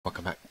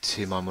Welcome back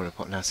to my morning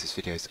report analysis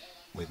videos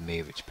with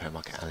me, Richard Perry,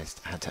 market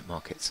analyst, Handtech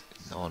Markets.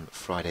 On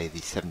Friday, the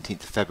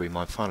 17th of February,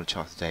 my final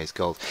chart today is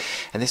gold,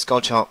 and this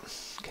gold chart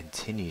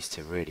continues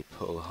to really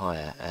pull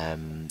higher.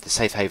 The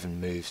safe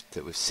haven move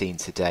that we've seen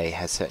today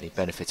has certainly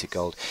benefited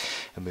gold,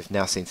 and we've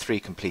now seen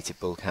 3 completed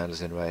bull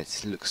candles in a row.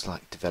 It looks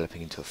like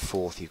developing into a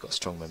fourth. You've got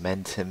strong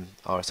momentum,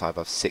 RSI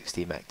above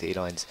 60, MACD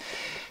lines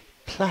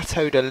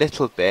plateaued a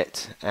little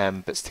bit,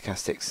 but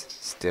stochastics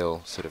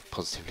still sort of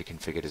positively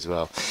configured as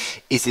well.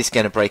 Is this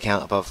going to break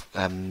out above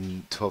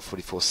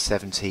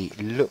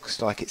 1244.70?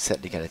 Looks like it's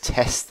certainly going to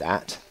test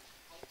that,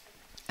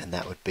 and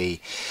that would be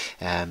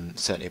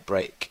certainly a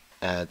break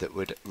that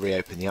would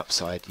reopen the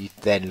upside. You'd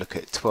then look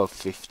at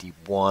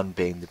 1251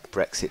 being the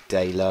Brexit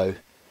day low,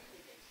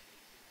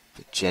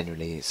 but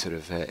generally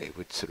it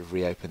would sort of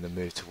reopen the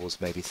move towards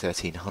maybe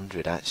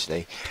 1300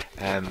 actually.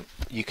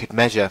 You could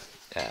measure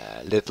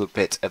a little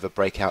bit of a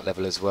breakout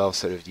level as well,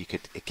 sort of. You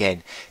could,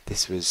 again,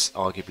 this was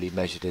arguably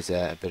measured as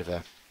a bit of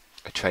a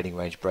trading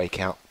range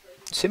breakout,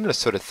 similar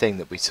sort of thing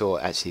that we saw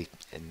actually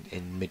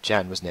in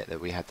mid-Jan, wasn't it, that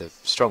we had the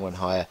strong one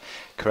higher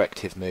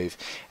corrective move,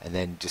 and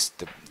then just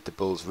the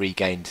bulls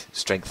regained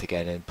strength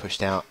again and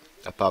pushed out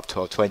above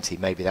 1220.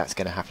 Maybe that's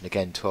going to happen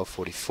again,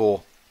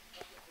 1244.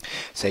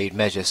 So you'd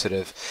measure sort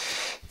of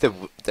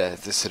the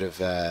sort of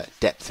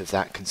depth of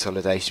that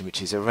consolidation,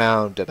 which is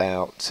around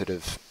about sort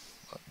of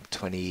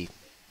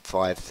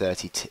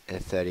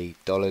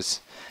 $25–30,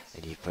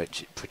 and you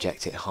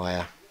project it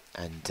higher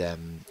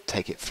and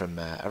take it from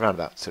around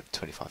about sort of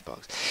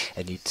 $25,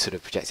 and you'd sort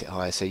of project it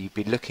higher. So you'd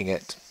be looking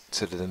at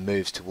sort of the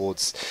moves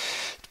towards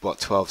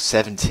what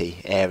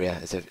 1270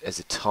 area as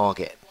a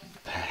target,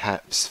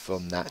 perhaps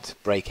from that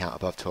breakout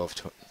above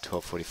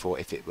 1244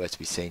 if it were to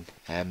be seen.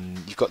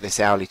 You've got this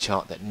hourly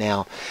chart that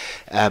now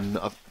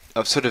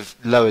I've sort of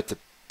lowered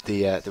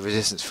the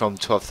resistance from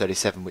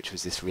 1237, which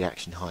was this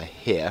reaction high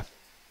here,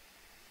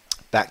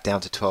 back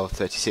down to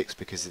 1236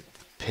 because of the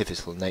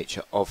pivotal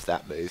nature of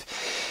that move.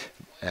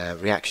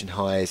 Reaction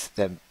highs,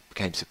 then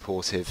became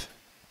supportive,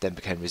 then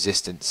became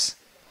resistance,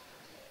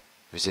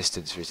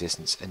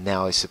 and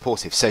now is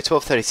supportive. So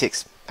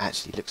 1236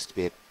 actually looks to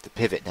be the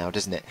pivot now,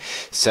 doesn't it?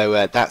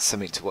 So that's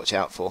something to watch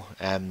out for.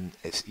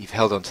 You've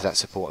held on to that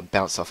support and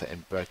bounced off it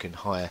and broken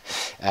higher.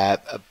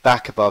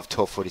 Back above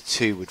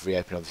 1242 would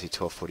reopen, obviously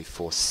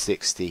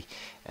 1244.60.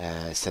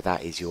 So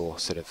that is your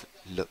sort of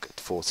look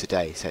for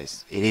today. So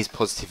it is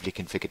positively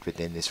configured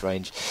within this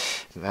range.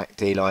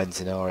 MACD lines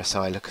and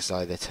RSI look as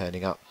though they're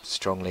turning up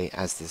strongly,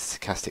 as the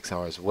stochastics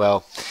are as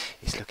well.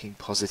 It's looking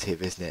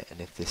positive, isn't it? And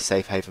if this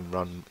safe haven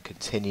run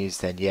continues,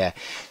 then yeah,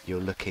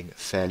 you're looking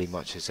fairly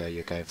much as though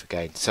you're going for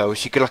gain. So I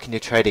wish you good luck in your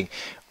trading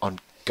on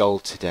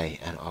gold today,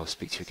 and I'll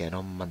speak to you again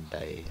on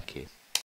Monday. Thank you.